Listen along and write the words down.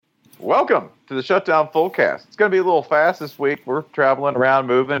Welcome to the Shutdown Fullcast. It's going to be a little fast this week. We're traveling around,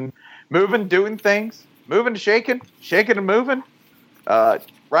 moving, doing things, moving, shaking and moving.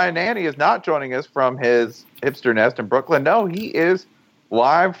 Ryan Nanny is not joining us from his hipster nest in Brooklyn. No, he is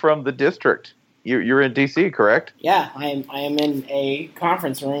live from the district. You're in D.C., correct? Yeah, I am in a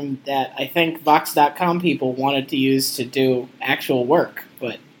conference room that I think Vox.com people wanted to use to do actual work,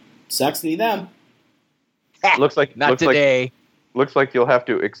 but sucks to be them. Looks like today. Looks like you'll have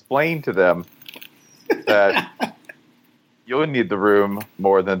to explain to them that you'll need the room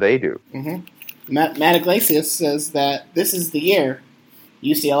more than they do. Mm-hmm. Matt Iglesias says that this is the year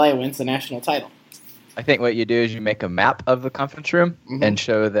UCLA wins the national title. I think what you do is you make a map of the conference room and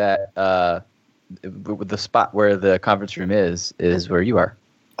show that the spot where the conference room is where you are.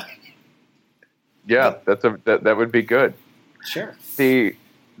 Yeah, that would be good. Sure.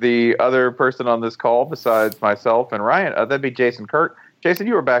 The other person on this call, besides myself and Ryan, that'd be Jason Kirk. Jason,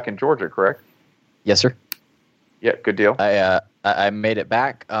 you were back in Georgia, correct? Yes, sir. Yeah, good deal. I made it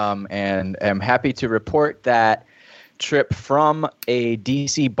back, and am happy to report that trip from a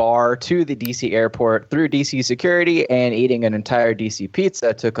DC bar to the DC airport through DC security and eating an entire DC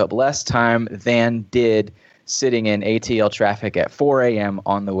pizza took up less time than did sitting in ATL traffic at 4 a.m.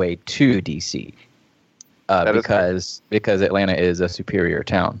 on the way to DC. Because Atlanta is a superior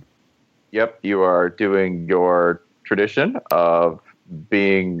town. Yep, you are doing your tradition of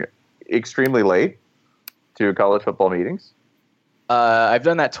being extremely late to college football meetings. I've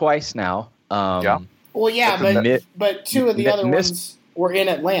done that twice now. Yeah. Well, yeah, but two of the other ones were in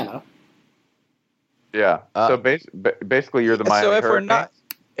Atlanta. Yeah. So basically, you're the Miami Hurricanes.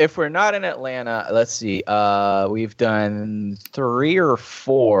 If we're not in Atlanta, let's see. We've done 3 or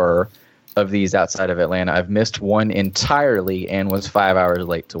 4 of these outside of Atlanta. I've missed one entirely and was 5 hours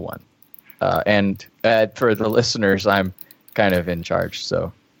late to one. And for the listeners, I'm kind of in charge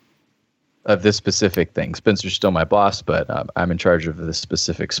of this specific thing. Spencer's still my boss, but I'm in charge of this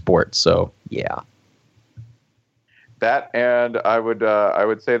specific sport. So yeah. That, and I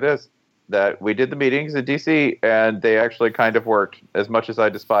would say this, that we did the meetings in DC and they actually kind of worked. As much as I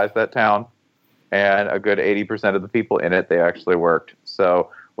despise that town and a good 80% of the people in it, they actually worked. So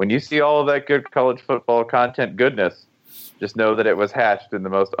when you see all of that good college football content goodness, just know that it was hatched in the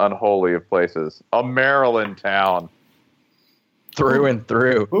most unholy of places. A Maryland town. Through and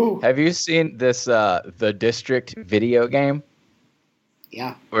through. Ooh. Have you seen this the District video game?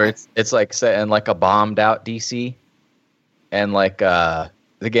 Yeah. Where it's like set in like a bombed out DC and like the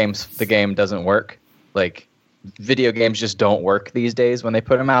game doesn't work. Like video games just don't work these days when they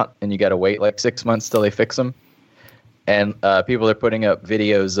put them out and you got to wait like 6 months till they fix them. And people are putting up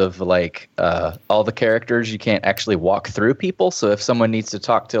videos of like all the characters. You can't actually walk through people. So if someone needs to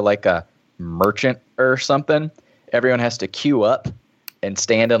talk to like a merchant or something, everyone has to queue up and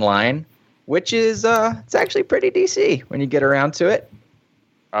stand in line, which is it's actually pretty DC when you get around to it.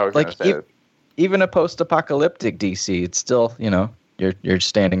 I was like even a post-apocalyptic DC, it's still you're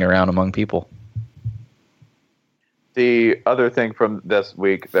standing around among people. The other thing from this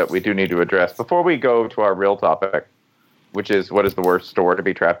week that we do need to address before we go to our real topic, which is what is the worst store to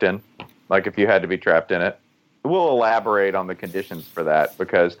be trapped in? Like if you had to be trapped in it. We'll elaborate on the conditions for that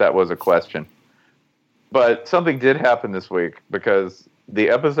because that was a question. But something did happen this week because the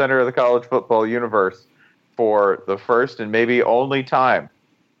epicenter of the college football universe for the first and maybe only time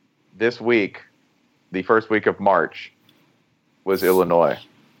this week, the first week of March, was Illinois.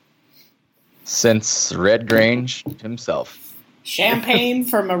 Since Red Grange himself. Champagne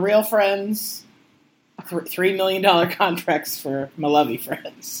for my real friends. $3 million contracts for my lovey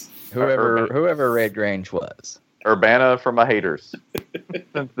friends. Whoever Red Grange was. Urbana for my haters.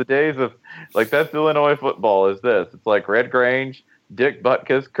 Since the days of, like, that's Illinois football is this. It's like Red Grange, Dick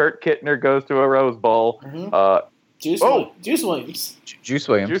Butkus, Kurt Kittner goes to a Rose Bowl. Mm-hmm. Juice Williams. Juice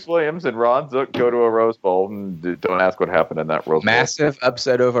Williams and Ron Zook go to a Rose Bowl. And don't ask what happened in that Rose Bowl. Massive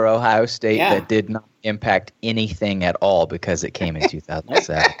upset over Ohio State that did not impact anything at all because it came in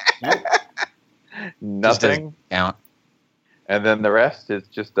 2007. Nothing. Count. And then the rest is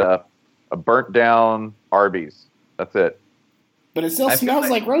just a burnt down Arby's. That's it. But it still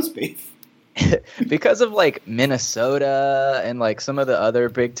smells like roast beef. Because of like Minnesota and like some of the other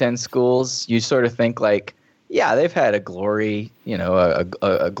Big Ten schools, you sort of think like, yeah, they've had a glory,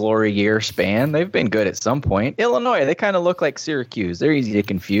 a glory year span. They've been good at some point. Illinois, they kind of look like Syracuse. They're easy to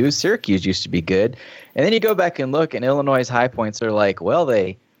confuse. Syracuse used to be good. And then you go back and look, and Illinois' high points are like, well,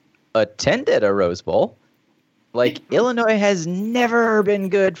 they attended a Rose Bowl. Like, Illinois has never been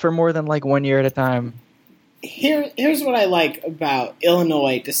good for more than like 1 year at a time. Here's what I like about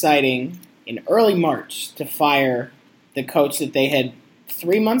Illinois deciding in early March to fire the coach that they had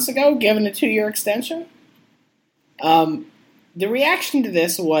 3 months ago, given a 2-year extension. The reaction to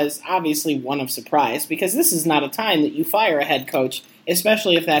this was obviously one of surprise, because this is not a time that you fire a head coach,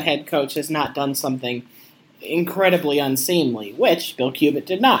 especially if that head coach has not done something incredibly unseemly, which Bill Cubit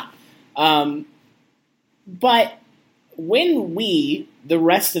did not. But when we, the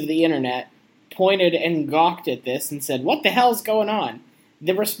rest of the internet, pointed and gawked at this and said, what the hell's going on?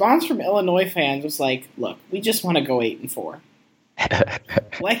 The response from Illinois fans was like, look, we just want to go 8-4.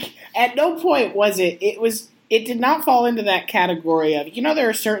 Like, at no point was it did not fall into that category of, there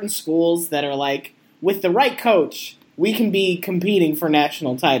are certain schools that are like, with the right coach, we can be competing for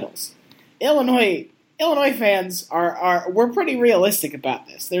national titles. Illinois fans we're pretty realistic about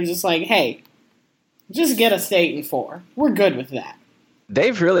this. They're just like, hey, just get us to 8-4. We're good with that.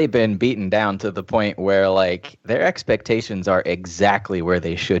 They've really been beaten down to the point where, like, their expectations are exactly where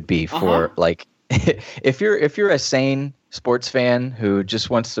they should be for, like, if you're a sane sports fan who just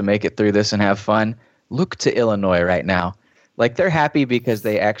wants to make it through this and have fun, look to Illinois right now. Like, they're happy because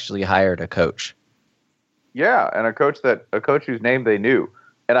they actually hired a coach. Yeah, and a coach whose name they knew.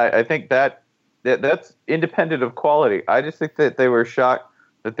 And I think that's independent of quality. I just think that they were shocked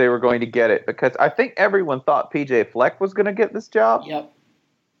that they were going to get it, because I think everyone thought PJ Fleck was going to get this job. Yep.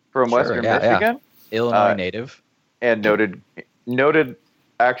 From Western Michigan. Yeah. Illinois native. And noted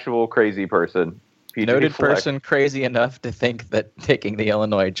actual crazy person. PJ Noted Fleck. person crazy enough to think that taking the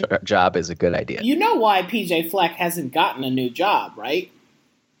Illinois job is a good idea. You know why PJ Fleck hasn't gotten a new job, right?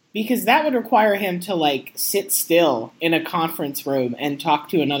 Because that would require him to, like, sit still in a conference room and talk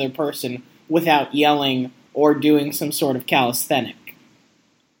to another person without yelling or doing some sort of calisthenic.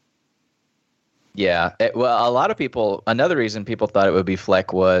 Yeah. Well, a lot of people, another reason people thought it would be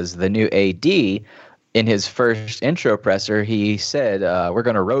Fleck was the new AD. In his first intro presser, he said, we're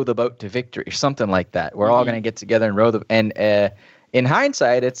going to row the boat to victory, or something like that. We're all going to get together and row the... And in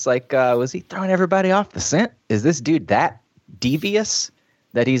hindsight, it's like, was he throwing everybody off the scent? Is this dude that devious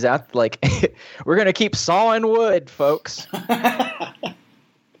that he's out, like, we're going to keep sawing wood, folks?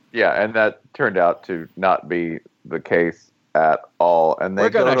 Yeah, and that turned out to not be the case at all. And we're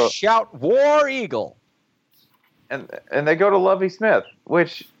going to shout War Eagle. And they go to Lovie Smith,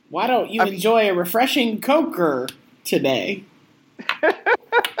 which... Why don't you enjoy a refreshing Coker today?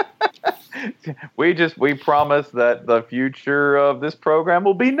 We promise that the future of this program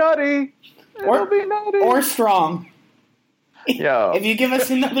will be nutty. It'll be nutty. Or strong. Yeah. If you give us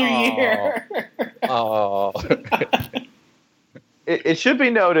another year. Oh. It should be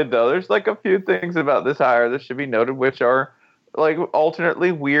noted, though, there's like a few things about this hire that should be noted, which are like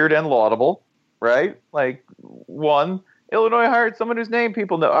alternately weird and laudable, right? Like, one, Illinois hired someone whose name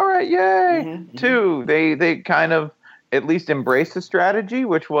people know. All right, yay. Mm-hmm. Two, they kind of at least embraced the strategy,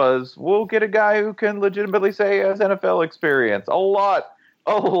 which was, we'll get a guy who can legitimately say has NFL experience. A lot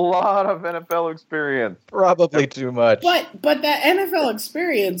of NFL experience. Probably too much. But that NFL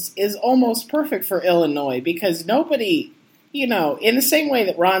experience is almost perfect for Illinois, because nobody, in the same way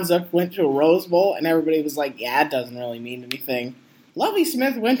that Ron Zook went to a Rose Bowl and everybody was like, yeah, it doesn't really mean anything. Lovie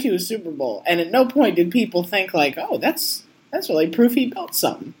Smith went to a Super Bowl, and at no point did people think like, oh, that's really proof he built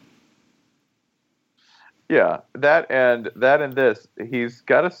something. Yeah, that and this. He's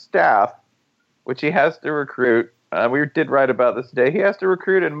got a staff, which he has to recruit. We did write about this today. He has to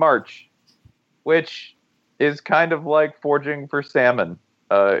recruit in March, which is kind of like foraging for salmon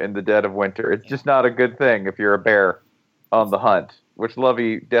in the dead of winter. It's just not a good thing if you're a bear on the hunt, which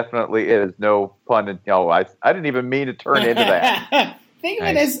Lovie definitely is. No pun. I didn't even mean to turn into that. Think of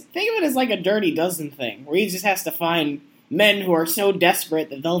it as like a Dirty Dozen thing, where he just has to find men who are so desperate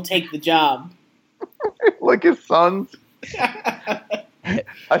that they'll take the job. Like his sons. I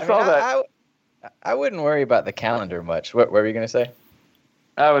saw that. I wouldn't worry about the calendar much. What were you going to say?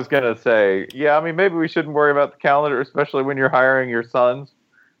 I was going to say, yeah, I mean, maybe we shouldn't worry about the calendar, especially when you're hiring your sons,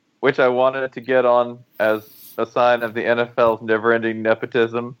 which I wanted to get on as a sign of the NFL's never-ending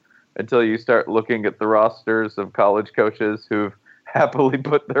nepotism until you start looking at the rosters of college coaches who've happily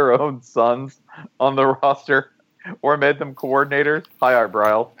put their own sons on the roster or made them coordinators. Hi, Art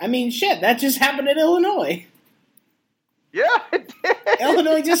Briles. I mean, shit, that just happened in Illinois. Yeah, it did.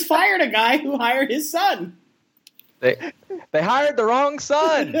 Illinois just fired a guy who hired his son. They hired the wrong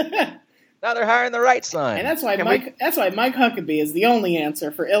son. Now they're hiring the right son. And that's why Mike Huckabee is the only answer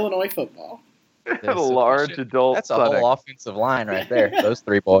for Illinois football. A large adult. That's a whole offensive line right there. Those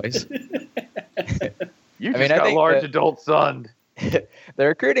three boys. You just got large adult son. The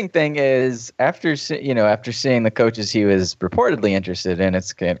recruiting thing is after seeing the coaches he was reportedly interested in,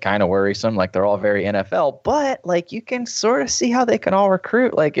 it's kind of worrisome. Like, they're all very NFL, but like, you can sort of see how they can all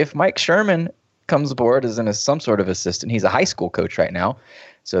recruit. Like, if Mike Sherman comes aboard as some sort of assistant. He's a high school coach right now,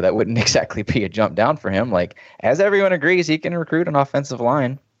 so that wouldn't exactly be a jump down for him. Like, as everyone agrees, he can recruit an offensive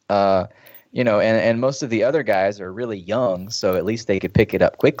line. And most of the other guys are really young, so at least they could pick it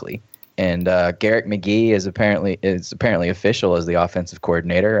up quickly. And Garrett McGee is apparently official as the offensive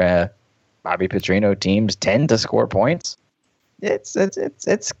coordinator. Bobby Petrino teams tend to score points. It's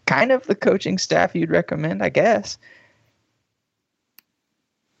kind of the coaching staff you'd recommend, I guess.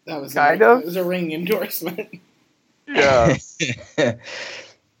 That was It was a ring endorsement. Yeah.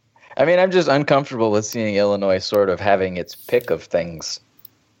 I mean, I'm just uncomfortable with seeing Illinois sort of having its pick of things.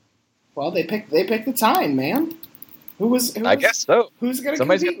 Well, they picked the time, man. I guess so. Who's going to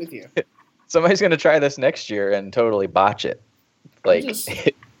compete with you? Somebody's going to try this next year and totally botch it. Like,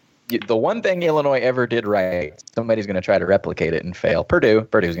 the one thing Illinois ever did right, somebody's going to try to replicate it and fail. Purdue's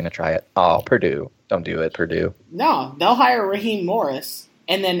going to try it. Oh, Purdue. Don't do it, Purdue. No, they'll hire Raheem Morris,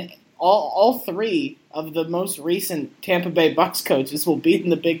 and then all three of the most recent Tampa Bay Bucks coaches will be in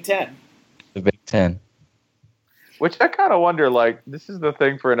the Big Ten. The Big Ten. Which I kind of wonder, like, this is the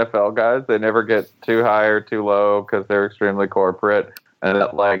thing for NFL guys. They never get too high or too low because they're extremely corporate. And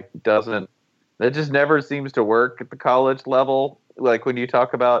that just never seems to work at the college level. Like, when you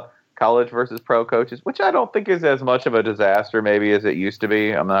talk about college versus pro coaches, which I don't think is as much of a disaster maybe as it used to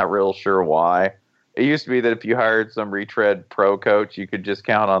be. I'm not real sure why. It used to be that if you hired some retread pro coach, you could just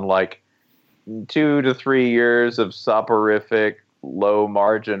count on, like, 2 to 3 years of soporific, low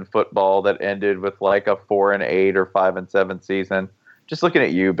margin football that ended with like a 4-8 or 5-7 season. Just looking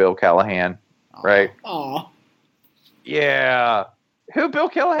at you, Bill Callahan, right? Aw. Yeah. Who Bill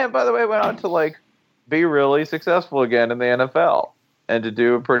Callahan, by the way, went on to like be really successful again in the NFL and to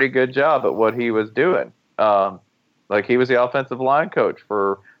do a pretty good job at what he was doing. Like, he was the offensive line coach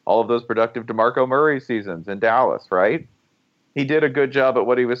for all of those productive DeMarco Murray seasons in Dallas, right? He did a good job at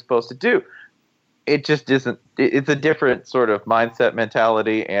what he was supposed to do. It just isn't. It's a different sort of mindset,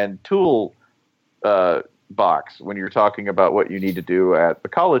 mentality, and tool box when you're talking about what you need to do at the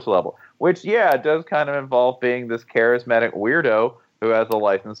college level. Which, yeah, it does kind of involve being this charismatic weirdo who has a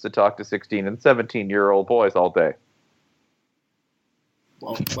license to talk to 16 and 17-year-old boys all day.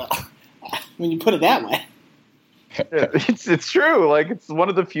 Well, when you put it that way, it's true. Like, it's one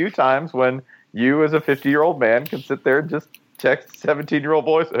of the few times when you, as a 50-year-old man, can sit there and just text 17-year-old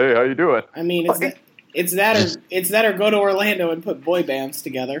boys, "Hey, how you doing?" I mean, it's that or go to Orlando and put boy bands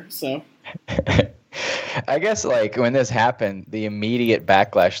together. So, I guess, like, when this happened, the immediate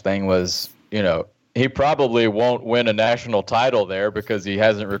backlash thing was, he probably won't win a national title there because he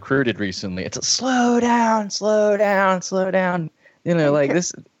hasn't recruited recently. It's a slow down. Like,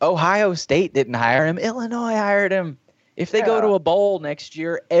 this, Ohio State didn't hire him. Illinois hired him. If they go to a bowl next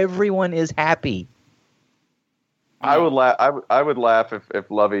year, everyone is happy. I would laugh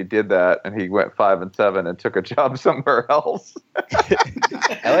if Lovey did that and he went 5-7 and took a job somewhere else.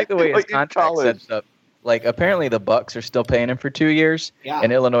 I like the way his contract sets up. Like, apparently the Bucks are still paying him for 2 years,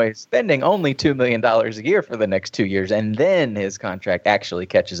 and Illinois is spending only $2 million a year for the next 2 years, and then his contract actually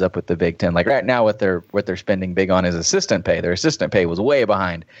catches up with the Big Ten. Like, right now, what they're spending big on is assistant pay. Their assistant pay was way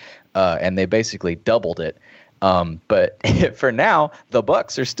behind, and they basically doubled it. But for now, the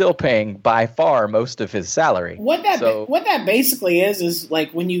Bucks are still paying by far most of his salary. What that basically is like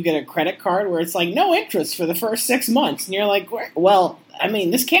when you get a credit card where it's like no interest for the first 6 months, and you're like, well, I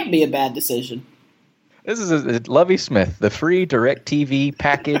mean, this can't be a bad decision. This is Lovey Smith, the free DirecTV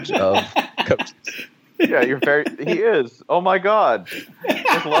package of coaches. Yeah, he is. Oh my God.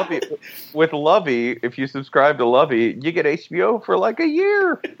 With Lovey, if you subscribe to Lovey, you get HBO for like a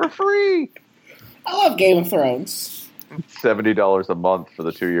year for free. I love Game of Thrones. $70 a month for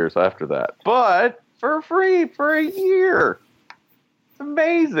the 2 years after that. But for free for a year. It's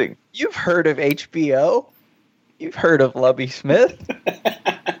amazing. You've heard of HBO? You've heard of Lovey Smith?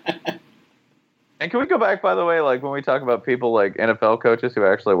 And can we go back, by the way, like when we talk about people like NFL coaches who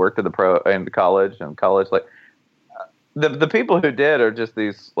actually worked in college, like the people who did are just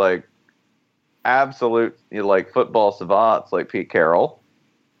these like absolute like football savants like Pete Carroll,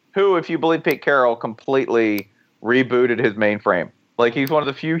 who, if you believe Pete Carroll, completely rebooted his mainframe. Like, he's one of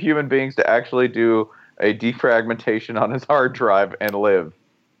the few human beings to actually do a defragmentation on his hard drive and live.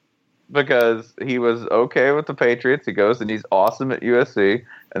 Because he was okay with the Patriots. He goes and he's awesome at USC.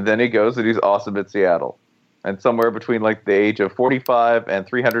 And then he goes and he's awesome at Seattle. And somewhere between like the age of 45 and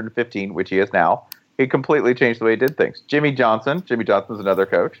 315, which he is now, he completely changed the way he did things. Jimmy Johnson's another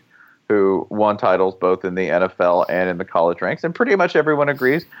coach who won titles both in the NFL and in the college ranks. And pretty much everyone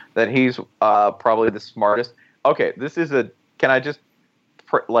agrees that he's probably the smartest. Okay, can I just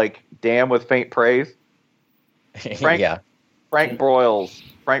damn with faint praise? Frank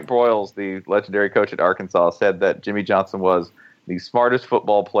Frank Broyles, the legendary coach at Arkansas, said that Jimmy Johnson was the smartest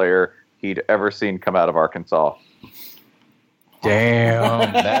football player he'd ever seen come out of Arkansas.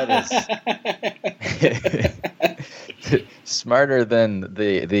 Damn, that is smarter than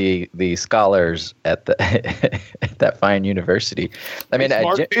the scholars at the at that fine university. I mean,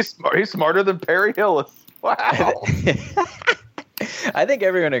 he's smarter than Perry Hillis. Wow. I think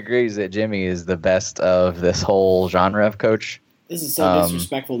everyone agrees that Jimmy is the best of this whole genre of coach. This is so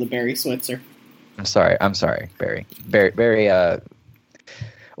disrespectful to Barry Switzer. I'm sorry, Barry.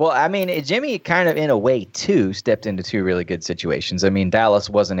 Well, I mean, Jimmy kind of, in a way, too, stepped into two really good situations. I mean, Dallas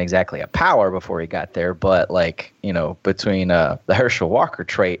wasn't exactly a power before he got there, but, like, you know, between the Herschel Walker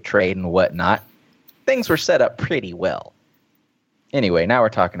trade and whatnot, things were set up pretty well. Anyway, now we're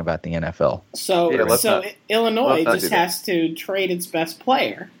talking about the NFL. So Illinois just has to trade its best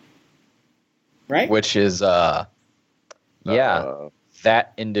player, right? Which is,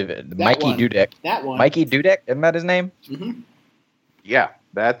 that individual, Mikey Dudek. That one. Mikey Dudek, isn't that his name? Mm-hmm. Yeah.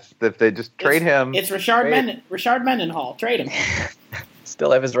 That's if they just trade him. It's Rashard Mendenhall. Trade him.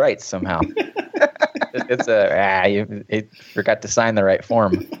 Still have his rights somehow. He forgot to sign the right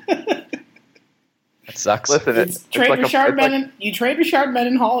form. That sucks. Listen, you trade Rashard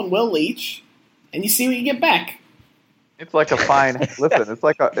Mendenhall and Will Leach, and you see what you get back. It's like a fine. Listen, it's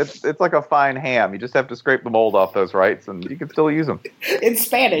like a fine ham. You just have to scrape the mold off those rights, and you can still use them. It's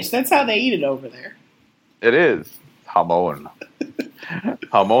Spanish. That's how they eat it over there. It is jamón.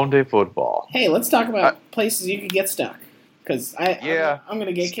 Jamón de football. Hey, let's talk about places you could get stuck. Because I'm going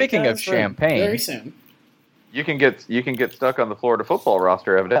to get Speaking kicked of champagne, very soon. You can get stuck on the Florida football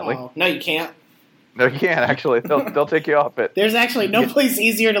roster, evidently. Oh, no, you can't. No, you can't. Actually, they'll take you off it. There's actually no place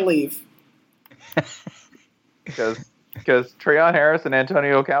easier to leave. Because Treon Harris and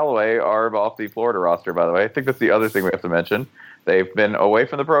Antonio Callaway are off the Florida roster. By the way, I think that's the other thing we have to mention. They've been away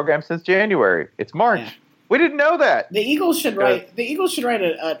from the program since January. It's March. Yeah. We didn't know that. The Eagles should write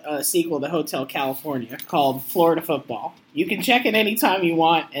a sequel to Hotel California called Florida Football. You can check it anytime you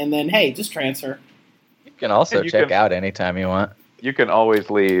want, and then hey, just transfer. You can also check out anytime you want. You can always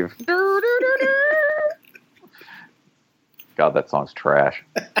leave. God, that song's trash.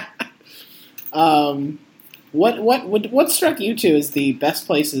 What struck you two as the best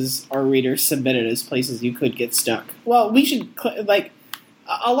places our readers submitted as places you could get stuck? Well, we should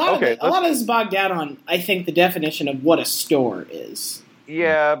a lot of this is bogged down on, I think, the definition of what a store is.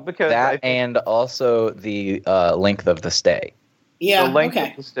 Yeah, because and also the length of the stay. Yeah, the length of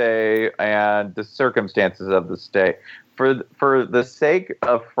the stay and the circumstances of the stay. For the sake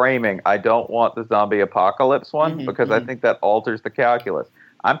of framing, I don't want the zombie apocalypse one because I think that alters the calculus.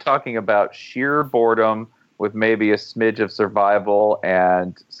 I'm talking about sheer boredom with maybe a smidge of survival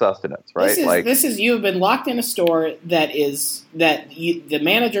and sustenance, right? This is you have been locked in a store the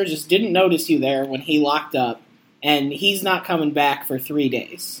manager just didn't notice you there when he locked up, and he's not coming back for 3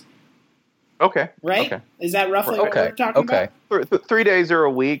 days. Okay. Right? Okay. Is that roughly what we're talking about? 3 days or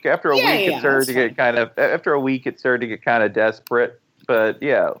a week. After a week, it started to get kind of desperate. But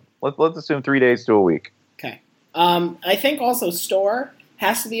yeah, let's assume 3 days to a week. Okay. I think also store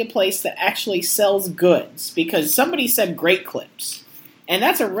has to be a place that actually sells goods, because somebody said Great Clips, and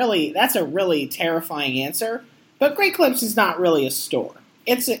that's a really terrifying answer. But Great Clips is not really a store.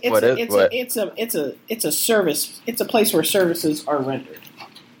 It's a service. It's a place where services are rendered.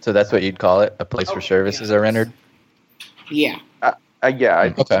 So that's what you'd call it, a place where services are rendered? Yeah. I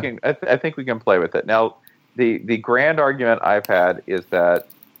think we can play with it. Now, the grand argument I've had is that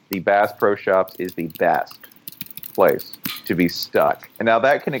the Bass Pro Shops is the best place to be stuck. And now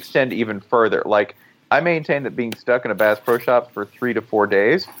that can extend even further. Like, I maintain that being stuck in a Bass Pro Shops for 3 to 4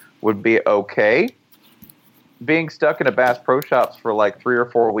 days would be okay. Being stuck in a Bass Pro Shops for like 3 or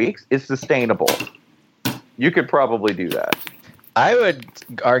 4 weeks is sustainable. You could probably do that. I would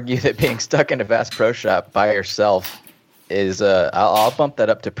argue that being stuck in a Bass Pro Shop by yourself is, I'll bump that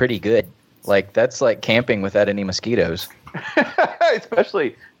up to pretty good. Like, that's like camping without any mosquitoes.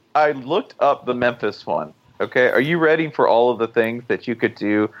 Especially, I looked up the Memphis one. Okay, are you ready for all of the things that you could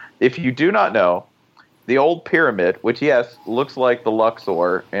do? If you do not know, the old pyramid, which, yes, looks like the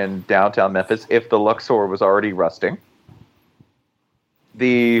Luxor in downtown Memphis, if the Luxor was already rusting.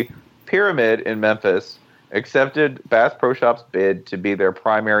 The pyramid in Memphis accepted Bass Pro Shops' bid to be their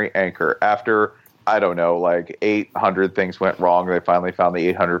primary anchor after, I don't know, like 800 things went wrong. They finally found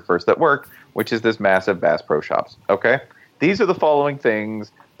the 801st that worked, which is this massive Bass Pro Shops. Okay? These are the following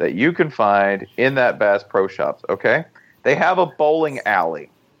things that you can find in that Bass Pro Shops, okay? They have a bowling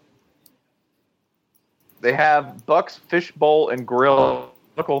alley. They have Buck's Fish Bowl and Grill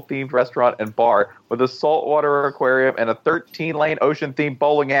nautical-themed restaurant and bar with a saltwater aquarium and a 13-lane ocean-themed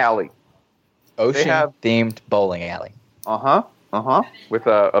bowling alley. Ocean-themed bowling alley. With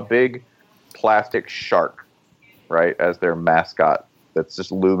a big plastic shark, right, as their mascot that's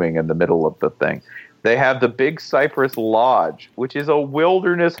just looming in the middle of the thing. They have the Big Cypress Lodge, which is a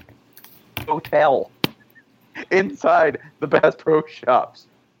wilderness hotel inside the Bass Pro Shops.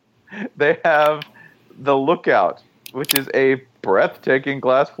 They have the Lookout, which is a breathtaking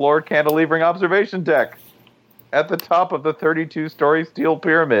glass-floored cantilevering observation deck at the top of the 32-story steel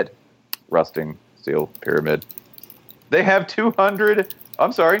pyramid. Rusting steel pyramid. They have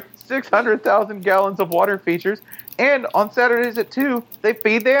 600,000 gallons of water features, and on Saturdays at 2, they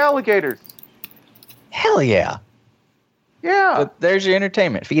feed the alligators. Hell yeah. Yeah. So there's your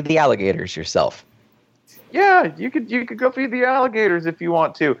entertainment. Feed the alligators yourself. Yeah, you could go feed the alligators if you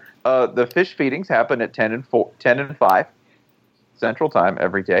want to. The fish feedings happen at 10 and 5 Central Time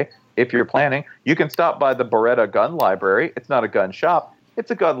every day. If you're planning, you can stop by the Beretta Gun Library. It's not a gun shop.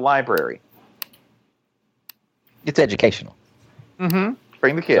 It's a gun library. It's educational. Mm-hmm.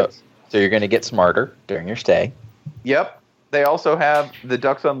 Bring the kids. So you're going to get smarter during your stay. Yep. They also have the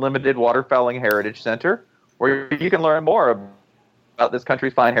Ducks Unlimited Waterfowling Heritage Center, where you can learn more about this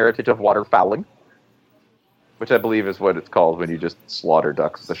country's fine heritage of waterfowling, which I believe is what it's called when you just slaughter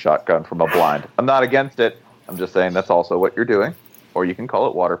ducks with a shotgun from a blind. I'm not against it. I'm just saying that's also what you're doing. Or you can call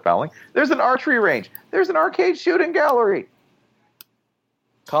it waterfowling. There's an archery range. There's an arcade shooting gallery.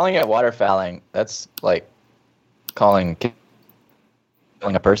 Calling it waterfowling, that's like killing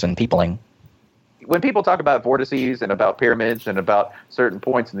a person peopling. When people talk about vortices and about pyramids and about certain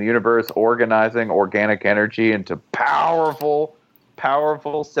points in the universe organizing organic energy into powerful,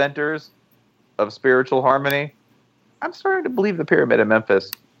 powerful centers of spiritual harmony, I'm starting to believe the pyramid in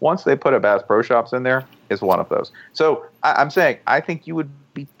Memphis, once they put a Bass Pro Shops in there, is one of those. So I'm saying, I think you would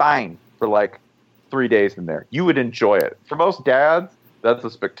be fine for like 3 days in there. You would enjoy it. For most dads, that's a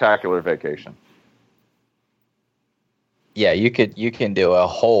spectacular vacation. Yeah, you can do a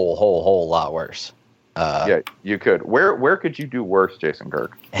whole lot worse. Yeah, you could. Where could you do worse, Jason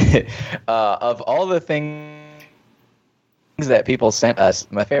Kirk? Of all the things that people sent us,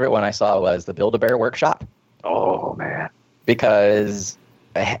 my favorite one I saw was the Build-A-Bear workshop. Oh, man. Because,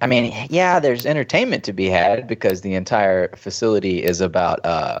 I mean, yeah, there's entertainment to be had because the entire facility is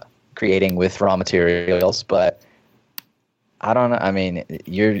about creating with raw materials, but I don't know. I mean,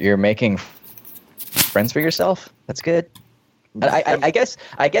 you're making friends for yourself. That's good. I guess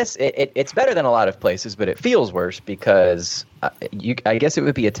it's better than a lot of places, but it feels worse because I guess it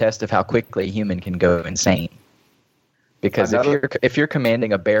would be a test of how quickly a human can go insane. Because if you're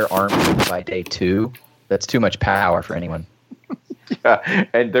commanding a bear army by day 2, that's too much power for anyone. Yeah,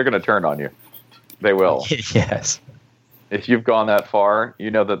 and they're going to turn on you. They will. Yes. If you've gone that far, you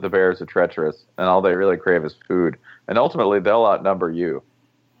know that the bears are treacherous, and all they really crave is food. And ultimately, they'll outnumber you.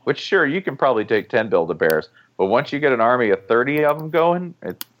 Which, sure, you can probably take 10 Build-A-Bears, but once you get an army of 30 of them going,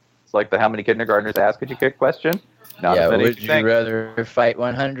 it's like the how many kindergartners ask could you kick question. Not as many would you rather fight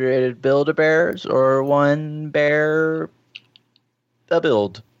 100 Build-A-Bears or one bear a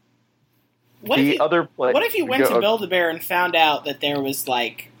build? What if you went to Build-A-Bear and found out that there was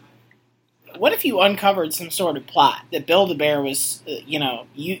like... What if you uncovered some sort of plot that Build-A-Bear was,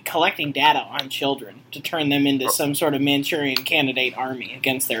 you collecting data on children to turn them into some sort of Manchurian candidate army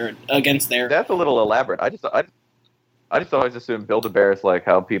against their? That's a little elaborate. I just always assumed Build-A-Bear is like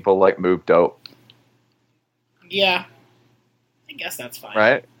how people like move dope. Yeah, I guess that's fine.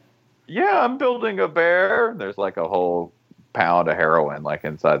 Right? Yeah, I'm building a bear. There's like a whole pound of heroin like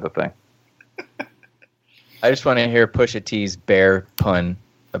inside the thing. I just want to hear Pusha T's bear pun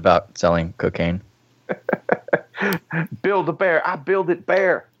about selling cocaine. Build a bear. I build it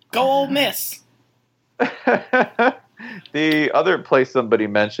bear. Go Ole Miss. The other place somebody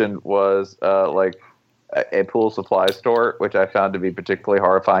mentioned was like a pool supply store, which I found to be particularly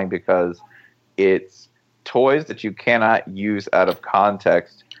horrifying because it's toys that you cannot use out of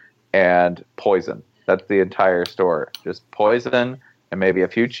context and poison. That's the entire store. Just poison and maybe a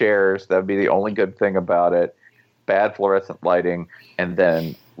few chairs. That would be the only good thing about it. Bad fluorescent lighting, and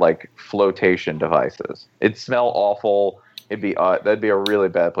then like flotation devices. It'd smell awful. That'd be a really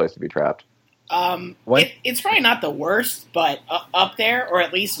bad place to be trapped. It's probably not the worst, but up there, or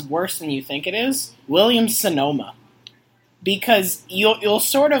at least worse than you think it is, Williams-Sonoma. Because you'll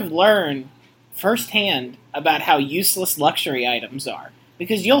sort of learn firsthand about how useless luxury items are.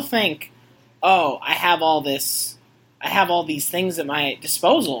 Because you'll think, oh, I have all these things at my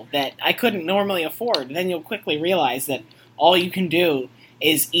disposal that I couldn't normally afford. And then you'll quickly realize that all you can do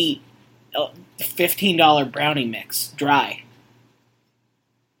is eat a $15 brownie mix dry.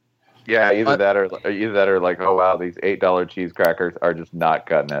 Yeah, either that or like, oh wow, these $8 cheese crackers are just not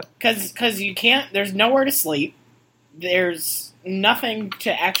cutting it. Because you can't. There's nowhere to sleep. There's nothing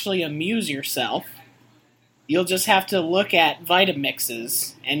to actually amuse yourself. You'll just have to look at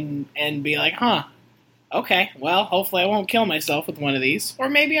Vitamixes and be like, huh, okay, well, hopefully I won't kill myself with one of these, or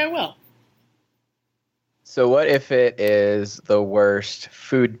maybe I will. So what if it is the worst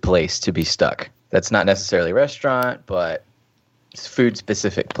food place to be stuck? That's not necessarily a restaurant, but it's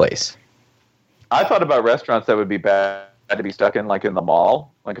food-specific place. I thought about restaurants that would be bad to be stuck in, like in the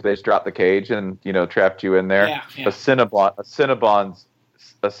mall, like if they just dropped the cage and trapped you in there. Yeah. A Cinnabon's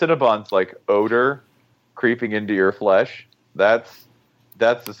like odor creeping into your flesh. That's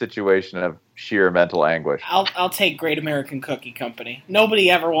the situation of sheer mental anguish. I'll take Great American Cookie Company. Nobody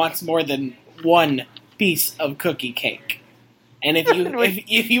ever wants more than one piece of cookie cake. And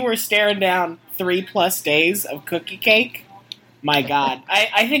if you were staring down 3+ days of cookie cake, my God,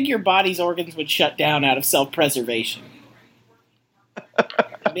 I think your body's organs would shut down out of self-preservation.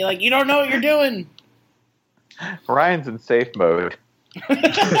 I'd be like, you don't know what you're doing. Ryan's in safe mode.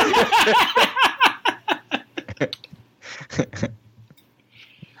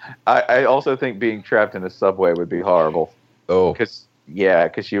 I also think being trapped in a subway would be horrible. Oh.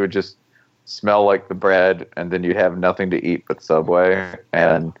 Because you would just smell like the bread, and then you'd have nothing to eat but Subway.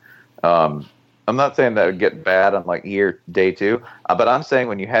 And I'm not saying that would get bad on like day 2, but I'm saying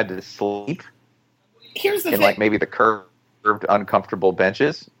when you had to sleep Here's the in thing. like maybe the curved, uncomfortable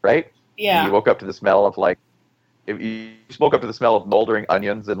benches, right? Yeah. And you woke up to the smell of like, if you woke up to the smell of moldering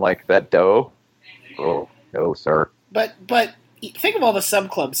onions and like that dough. Oh no, sir. But think of all the sub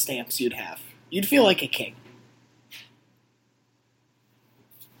club stamps you'd have. You'd feel like a king.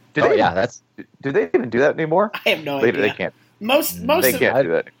 Do they even do that anymore? I have no idea. They can't. Most They of can't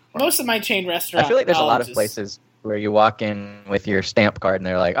do that anymore. most of my chain restaurants. I feel like there's a lot of places where you walk in with your stamp card and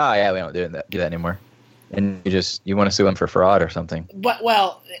they're like, oh yeah, we don't do that anymore. And you want to sue them for fraud or something. But,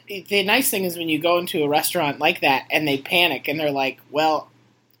 well, the nice thing is when you go into a restaurant like that and they panic and they're like, well,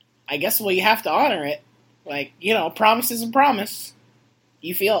 I guess you have to honor it. Like, promise is a promise.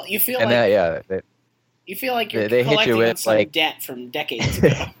 You feel And like that, you feel like you're they hit collecting you with, on some like- debt from decades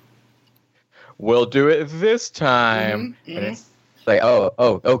ago. we'll do it this time. Mhm, And it's like,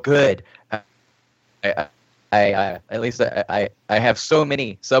 oh, good. I at least I have so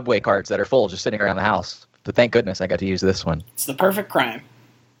many Subway cards that are full just sitting around the house. But thank goodness I got to use this one. It's the perfect crime.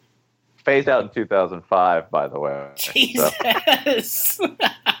 Phased out in 2005, by the way. Jesus.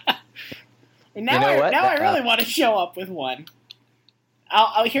 Now, You know what? I really want to show up with one.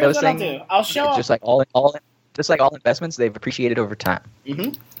 Here's what I'll do. I'll show up. Just like all investments, they've appreciated over time.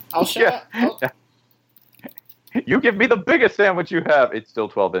 Mm-hmm. I'll show up. You give me the biggest sandwich you have. It's still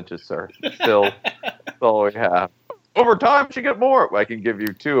 12 inches, sir. Still, that's all we have. Over time, you get more. I can give you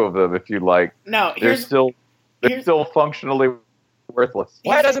 2 of them if you like. No, They're still functionally worthless.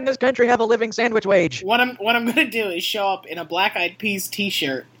 Why doesn't this country have a living sandwich wage? What I'm going to do is show up in a Black Eyed Peas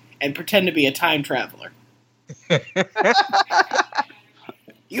t-shirt and pretend to be a time traveler.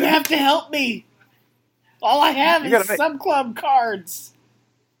 You have to help me. All I have is sub club cards.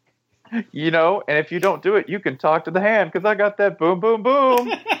 And if you don't do it, you can talk to the hand because I got that boom, boom,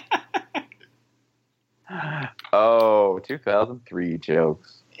 boom. Oh, 2003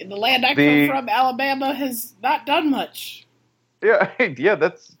 jokes. In the land I come from, Alabama has not done much. Yeah,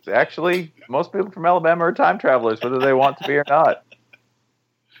 that's actually, most people from Alabama are time travelers, whether they want to be or not.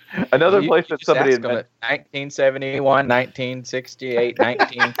 Another place that somebody had mentioned. 1971, 1968,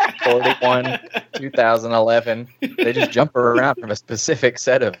 1941, 2011. They just jump around from a specific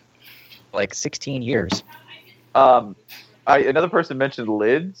set of like 16 years. Another person mentioned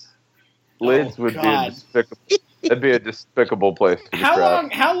lids. Lids would be a despicable. That'd be a despicable place to be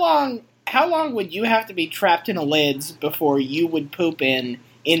trapped. How long would you have to be trapped in a lids before you would poop in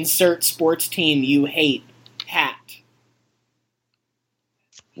insert sports team you hate hat?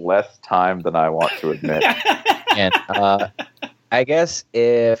 Less time than I want to admit. And I guess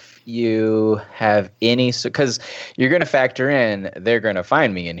if you have any, because you're going to factor in, they're going to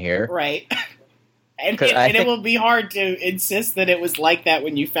find me in here, right? And it will be hard to insist that it was like that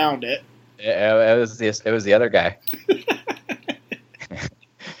when you found it. It was the other guy.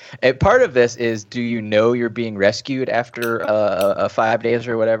 And part of this is, do you know you're being rescued after 5 days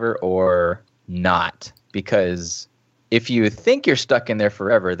or whatever, or not? Because if you think you're stuck in there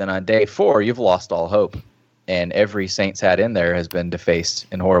forever, then on day 4 you've lost all hope, and every Saints hat in there has been defaced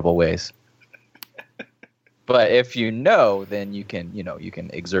in horrible ways. But if you know, then you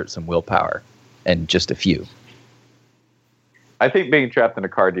can exert some willpower, and just a few. I think being trapped in a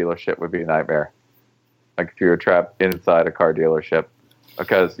car dealership would be a nightmare. Like if you were trapped inside a car dealership,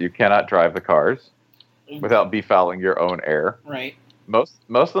 because you cannot drive the cars without befouling your own air. Right. Most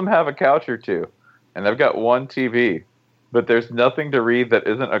of them have a couch or two, and they've got one TV, but there's nothing to read that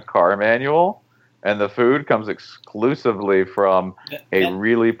isn't a car manual, and the food comes exclusively from a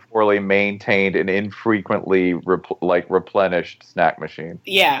really poorly maintained and infrequently replenished snack machine.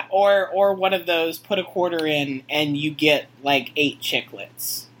 Yeah, or one of those, put a quarter in and you get like 8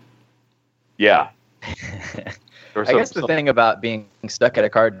 chiclets. Yeah. I guess the thing about being stuck at a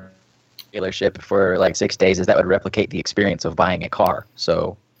car dealership for like 6 days is that would replicate the experience of buying a car.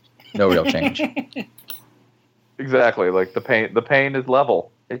 So no real change. Exactly. Like the pain is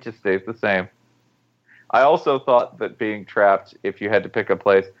level. It just stays the same. I also thought that being trapped, if you had to pick a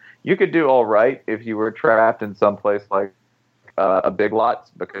place, you could do all right if you were trapped in some place like a Big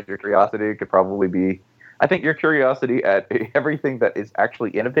Lots, because your curiosity could probably be... I think your curiosity at everything that is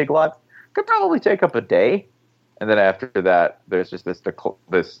actually in a Big Lots could probably take up a day. And then after that, there's just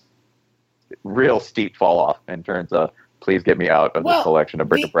this real steep fall off in terms of, please get me out of this collection of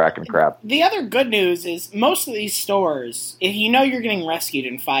bric-a-brac and crap. The other good news is most of these stores, if you know you're getting rescued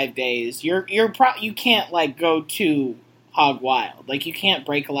in 5 days, you can't like go to hog wild. Like you can't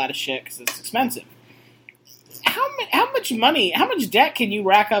break a lot of shit because it's expensive. How much debt can you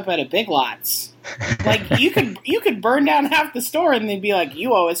rack up at a Big Lots? Like you could burn down half the store and they'd be like,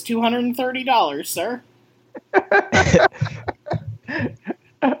 you owe us $230, sir.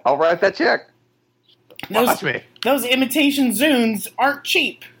 I'll write that check. Watch me. Those imitation Zunes aren't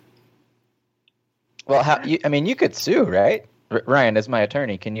cheap. Well, you could sue, right? Ryan, as my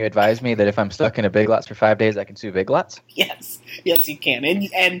attorney, can you advise me that if I'm stuck in a Big Lots for 5 days, I can sue Big Lots? Yes, you can.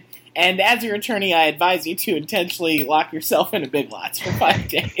 And as your attorney, I advise you to intentionally lock yourself in a Big Lots for 5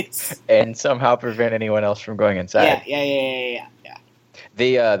 days. And somehow prevent anyone else from going inside. Yeah.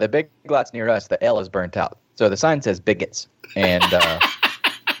 The Big Lots near us, the L is burnt out. So the sign says bigots. And